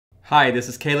Hi, this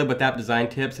is Caleb with App Design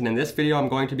Tips, and in this video I'm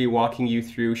going to be walking you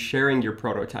through sharing your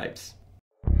prototypes.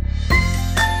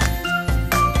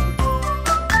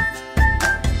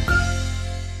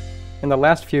 In the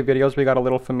last few videos we got a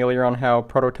little familiar on how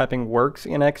prototyping works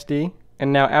in XD,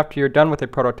 and now after you're done with a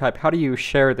prototype, how do you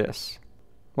share this?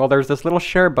 Well, there's this little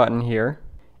share button here,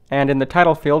 and in the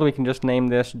title field we can just name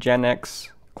this Gen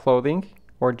X Clothing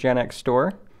or Gen X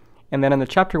Store. And then in the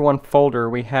Chapter 1 folder,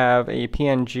 we have a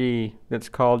PNG that's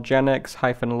called Gen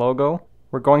X-logo.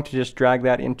 We're going to just drag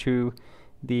that into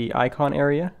the icon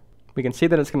area. We can see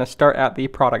that it's going to start at the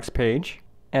products page.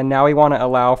 And now we want to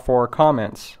allow for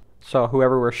comments. So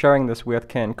whoever we're sharing this with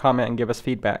can comment and give us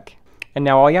feedback. And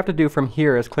now all you have to do from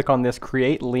here is click on this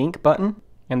Create Link button.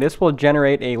 And this will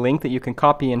generate a link that you can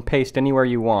copy and paste anywhere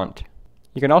you want.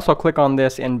 You can also click on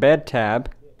this Embed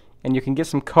tab, and you can get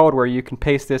some code where you can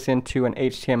paste this into an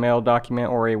HTML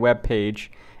document or a web page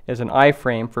as an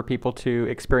iframe for people to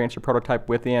experience your prototype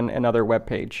within another web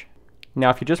page.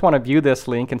 Now if you just want to view this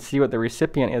link and see what the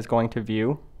recipient is going to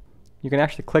view, you can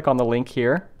actually click on the link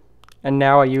here, and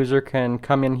now a user can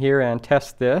come in here and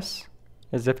test this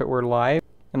as if it were live.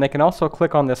 And they can also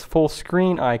click on this full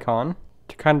screen icon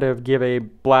to kind of give a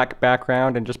black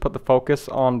background and just put the focus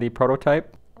on the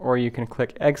prototype. Or you can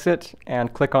click Exit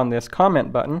and click on this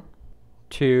comment button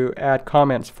to add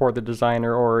comments for the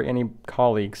designer or any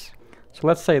colleagues. So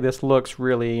let's say this looks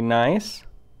really nice,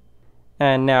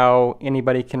 and now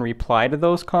anybody can reply to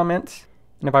those comments.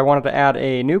 And if I wanted to add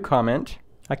a new comment,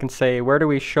 I can say, where do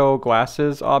we show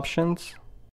glasses options?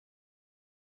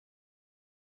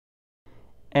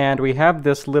 And we have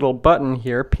this little button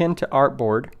here pinned to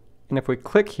Artboard, and if we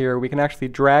click here we can actually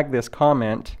drag this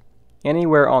comment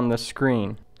anywhere on the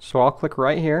screen. So I'll click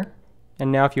right here,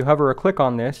 and now if you hover or click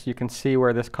on this, you can see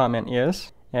where this comment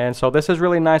is. And so this is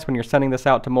really nice when you're sending this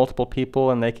out to multiple people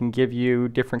and they can give you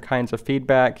different kinds of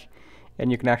feedback,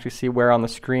 and you can actually see where on the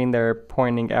screen they're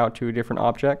pointing out to different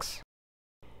objects.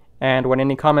 And when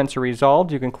any comments are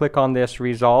resolved, you can click on this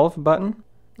Resolve button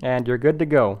and you're good to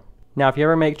go. Now if you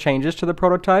ever make changes to the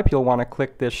prototype, you'll want to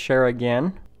click this Share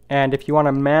Again. And if you want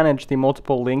to manage the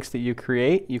multiple links that you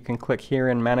create, you can click here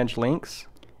in Manage Links.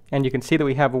 And you can see that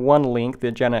we have one link,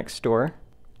 the Gen X Store,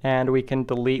 and we can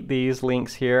delete these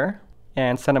links here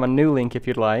and send them a new link if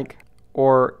you'd like,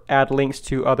 or add links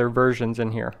to other versions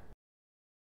in here.